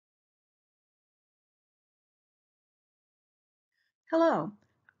Hello,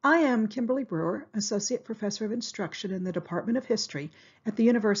 I am Kimberly Brewer, Associate Professor of Instruction in the Department of History at the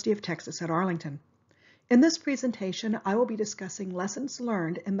University of Texas at Arlington. In this presentation, I will be discussing lessons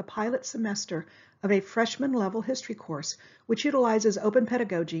learned in the pilot semester of a freshman-level history course, which utilizes open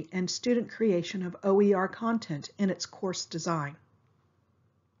pedagogy and student creation of OER content in its course design.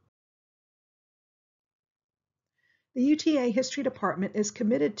 The UTA History Department is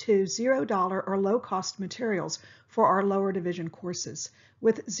committed to $0 or low-cost materials for our lower division courses,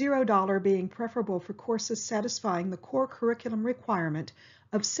 with $0 being preferable for courses satisfying the core curriculum requirement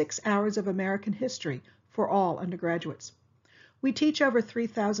of 6 hours of American history for all undergraduates. We teach over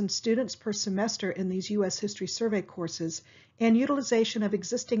 3,000 students per semester in these U.S. History Survey courses, and utilization of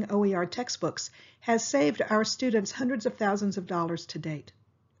existing OER textbooks has saved our students hundreds of thousands of dollars to date.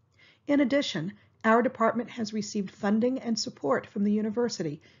 In addition, our department has received funding and support from the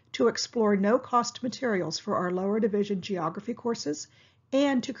university to explore no-cost materials for our lower division geography courses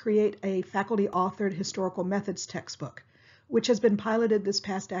and to create a faculty-authored historical methods textbook, which has been piloted this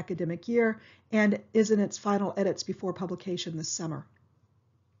past academic year and is in its final edits before publication this summer.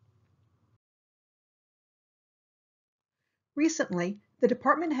 Recently, the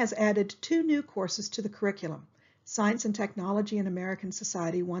department has added 2 new courses to the curriculum, Science and Technology in American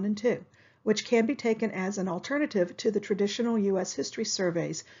Society 1 and 2, which can be taken as an alternative to the traditional U.S. history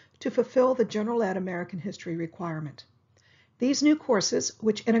surveys to fulfill the general ed American history requirement. These new courses,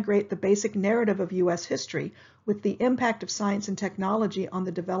 which integrate the basic narrative of U.S. history with the impact of science and technology on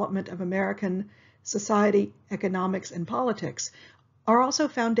the development of American society, economics, and politics, are also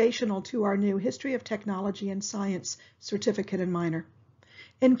foundational to our new History of Technology and Science certificate and minor.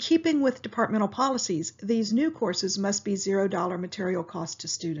 In keeping with departmental policies, these new courses must be $0 material cost to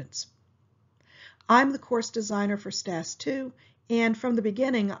students. I'm the course designer for STAS 2, and from the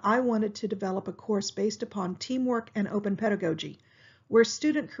beginning, I wanted to develop a course based upon teamwork and open pedagogy, where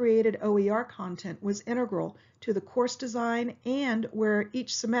student-created OER content was integral to the course design and where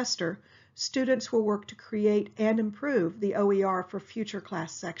each semester, students will work to create and improve the OER for future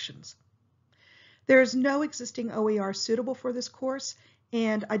class sections. There is no existing OER suitable for this course,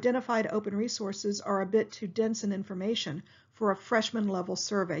 and identified open resources are a bit too dense in information for a freshman-level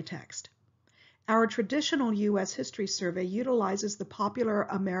survey text. Our traditional U.S. history survey utilizes the popular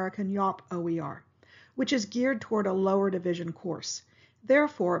American Yawp OER, which is geared toward a lower division course.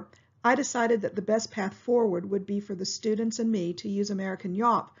 Therefore, I decided that the best path forward would be for the students and me to use American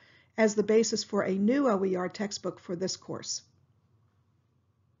Yawp as the basis for a new OER textbook for this course.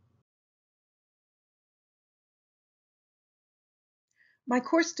 My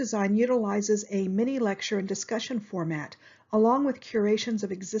course design utilizes a mini lecture and discussion format, along with curations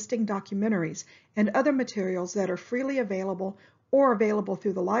of existing documentaries and other materials that are freely available or available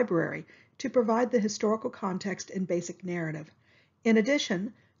through the library to provide the historical context and basic narrative. In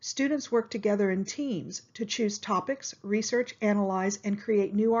addition, students work together in teams to choose topics, research, analyze, and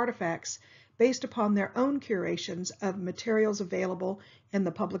create new artifacts based upon their own curations of materials available in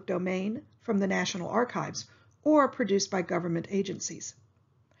the public domain from the National Archives or produced by government agencies.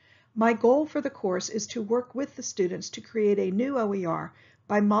 My goal for the course is to work with the students to create a new OER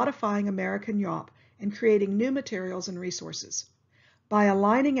by modifying American Yawp and creating new materials and resources. By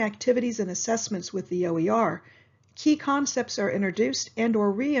aligning activities and assessments with the OER, key concepts are introduced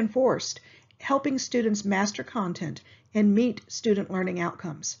and/or reinforced, helping students master content and meet student learning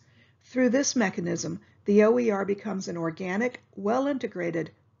outcomes. Through this mechanism, the OER becomes an organic,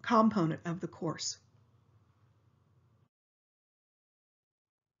 well-integrated component of the course.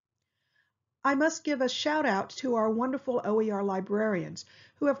 I must give a shout out to our wonderful OER librarians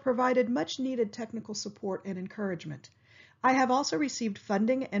who have provided much needed technical support and encouragement. I have also received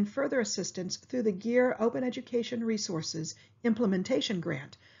funding and further assistance through the GEAR Open Education Resources Implementation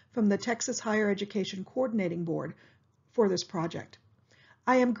Grant from the Texas Higher Education Coordinating Board for this project.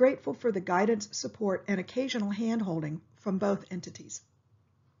 I am grateful for the guidance, support, and occasional hand-holding from both entities.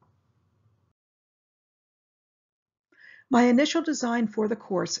 My initial design for the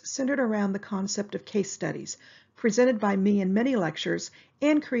course centered around the concept of case studies, presented by me in many lectures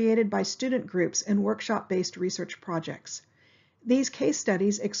and created by student groups in workshop-based research projects. These case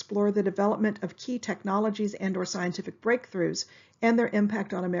studies explore the development of key technologies and/or scientific breakthroughs and their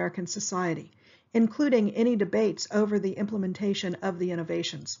impact on American society, including any debates over the implementation of the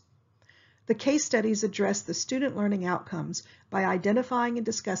innovations. The case studies address the student learning outcomes by identifying and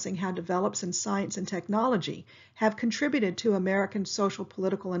discussing how developments in science and technology have contributed to American social,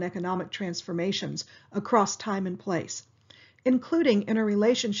 political, and economic transformations across time and place, including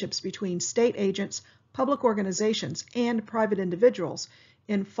interrelationships between state agents, public organizations, and private individuals,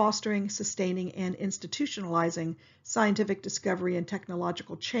 in fostering, sustaining, and institutionalizing scientific discovery and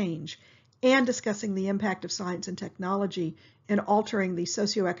technological change, and discussing the impact of science and technology in altering the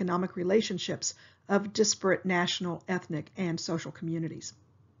socioeconomic relationships of disparate national, ethnic, and social communities.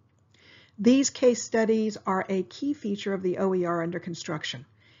 These case studies are a key feature of the OER under construction.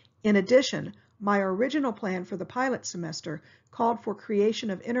 In addition, my original plan for the pilot semester called for creation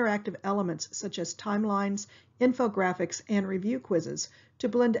of interactive elements such as timelines, infographics, and review quizzes to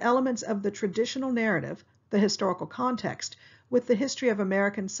blend elements of the traditional narrative, the historical context, with the history of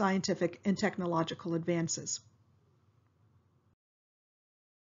American scientific and technological advances.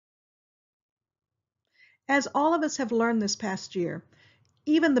 As all of us have learned this past year,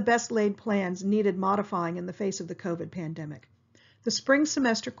 even the best laid plans needed modifying in the face of the COVID pandemic. The spring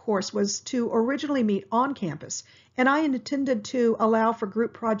semester course was to originally meet on campus, and I intended to allow for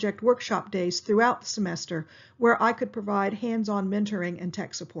group project workshop days throughout the semester where I could provide hands-on mentoring and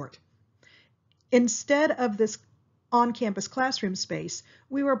tech support. Instead of this on-campus classroom space,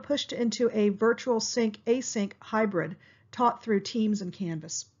 we were pushed into a virtual sync-async hybrid taught through Teams and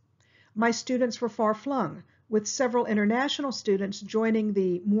Canvas. My students were far-flung, with several international students joining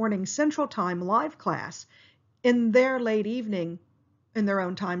the morning Central Time live class in their late evening in their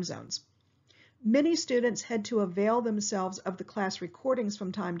own time zones. Many students had to avail themselves of the class recordings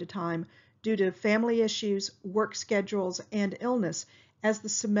from time to time due to family issues, work schedules, and illness as the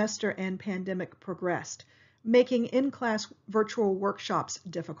semester and pandemic progressed, making in-class virtual workshops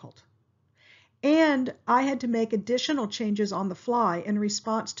difficult. And I had to make additional changes on the fly in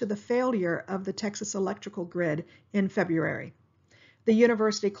response to the failure of the Texas electrical grid in February. The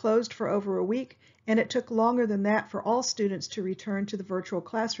university closed for over a week, and it took longer than that for all students to return to the virtual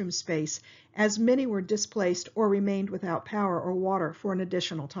classroom space, as many were displaced or remained without power or water for an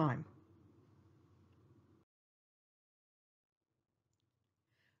additional time.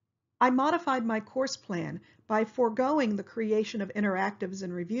 I modified my course plan by foregoing the creation of interactives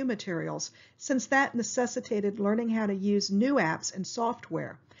and review materials, since that necessitated learning how to use new apps and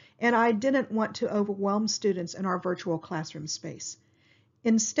software, and I didn't want to overwhelm students in our virtual classroom space.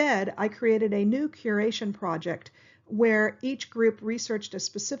 Instead, I created a new curation project where each group researched a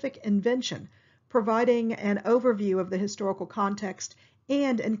specific invention, providing an overview of the historical context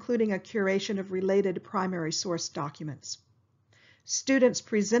and including a curation of related primary source documents. Students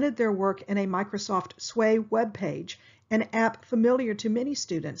presented their work in a Microsoft Sway webpage, an app familiar to many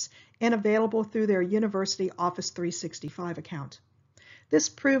students and available through their University Office 365 account. This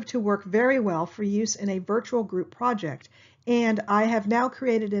proved to work very well for use in a virtual group project, and I have now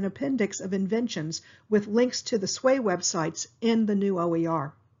created an appendix of inventions with links to the Sway websites in the new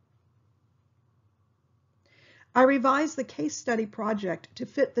OER. I revised the case study project to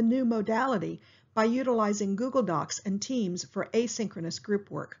fit the new modality by utilizing Google Docs and Teams for asynchronous group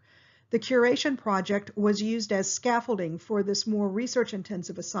work. The curation project was used as scaffolding for this more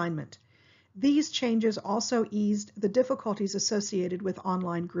research-intensive assignment. These changes also eased the difficulties associated with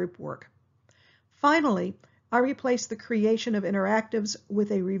online group work. Finally, I replaced the creation of interactives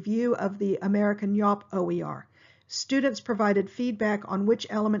with a review of the American Yawp OER. Students provided feedback on which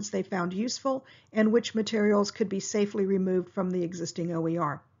elements they found useful and which materials could be safely removed from the existing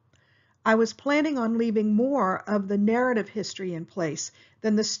OER. I was planning on leaving more of the narrative history in place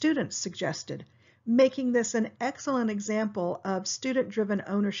than the students suggested, making this an excellent example of student-driven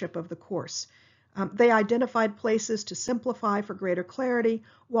ownership of the course. They identified places to simplify for greater clarity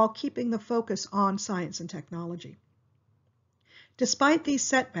while keeping the focus on science and technology. Despite these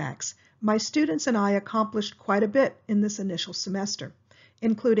setbacks, my students and I accomplished quite a bit in this initial semester,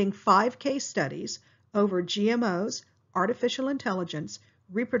 including 5 case studies over GMOs, artificial intelligence,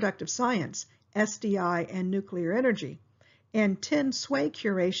 reproductive science, SDI, and nuclear energy, and 10 Sway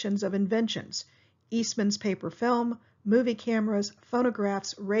curations of inventions: Eastman's paper film, movie cameras,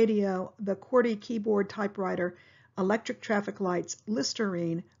 phonographs, radio, the QWERTY keyboard typewriter, electric traffic lights,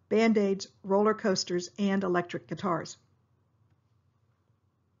 Listerine, Band-Aids, roller coasters, and electric guitars.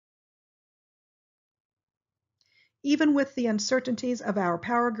 Even with the uncertainties of our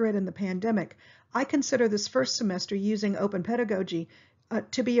power grid and the pandemic, I consider this first semester using open pedagogy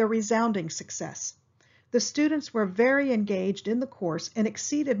to be a resounding success. The students were very engaged in the course and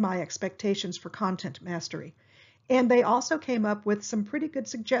exceeded my expectations for content mastery. And they also came up with some pretty good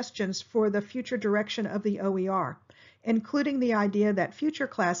suggestions for the future direction of the OER, including the idea that future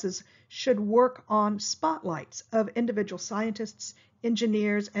classes should work on spotlights of individual scientists,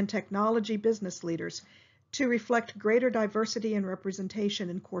 engineers, and technology business leaders to reflect greater diversity and representation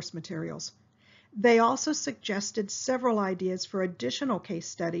in course materials. They also suggested several ideas for additional case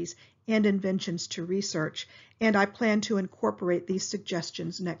studies and inventions to research, and I plan to incorporate these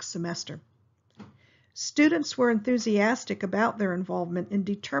suggestions next semester. Students were enthusiastic about their involvement in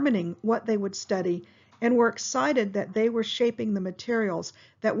determining what they would study and were excited that they were shaping the materials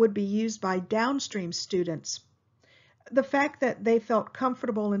that would be used by downstream students. The fact that they felt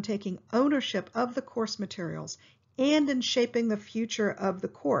comfortable in taking ownership of the course materials and in shaping the future of the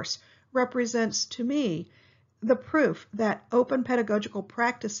course represents, to me, the proof that open pedagogical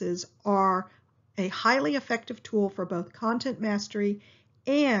practices are a highly effective tool for both content mastery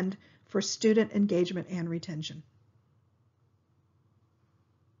and for student engagement and retention.